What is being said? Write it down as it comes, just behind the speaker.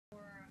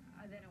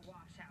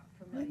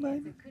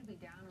millions. It could be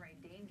downright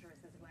dangerous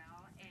as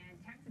well. And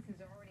Texas is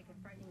already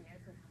confronting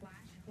this with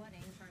flash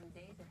flooding from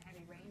days of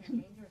heavy rain and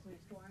dangerous new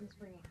storms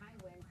bringing high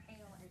winds,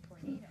 hail, and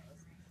tornadoes,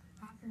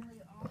 possibly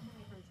all the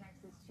way from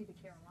Texas to the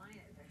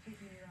Carolinas. Our chief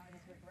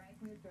meteorologist Rick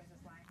Reismuth joins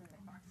us live from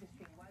the Fox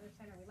Extreme Weather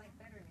Center. We like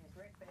better news,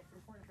 Rick, but it's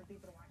important for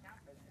people to watch out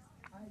for this.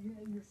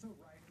 Yeah, you're so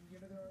right. You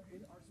know,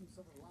 there are some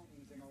silver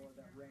linings in all of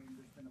that rain.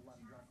 There's been a lot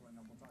of drought going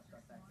on. We'll talk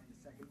about that in a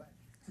second. But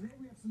today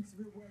we have some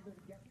severe weather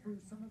to get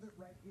through. Some of it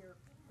right here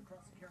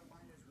across the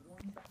Carolinas.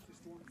 One batch of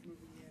storms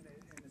moving in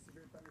and a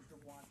severe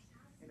thunderstorm watch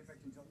in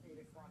effect until 8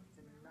 o'clock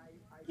tonight.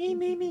 I Hey,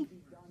 think baby.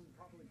 we'll be done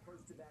probably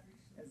close to that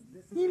as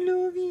this is Hey,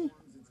 Lovey.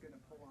 storms it's going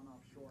to pull on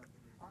offshore.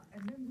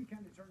 And then we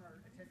kind of turn our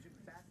attention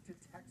back to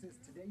Texas.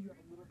 Today you have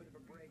a little bit of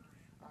a break,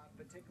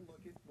 but take a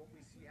look at what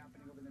we see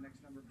happening over the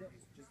next number of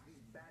days. Just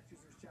these batches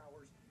are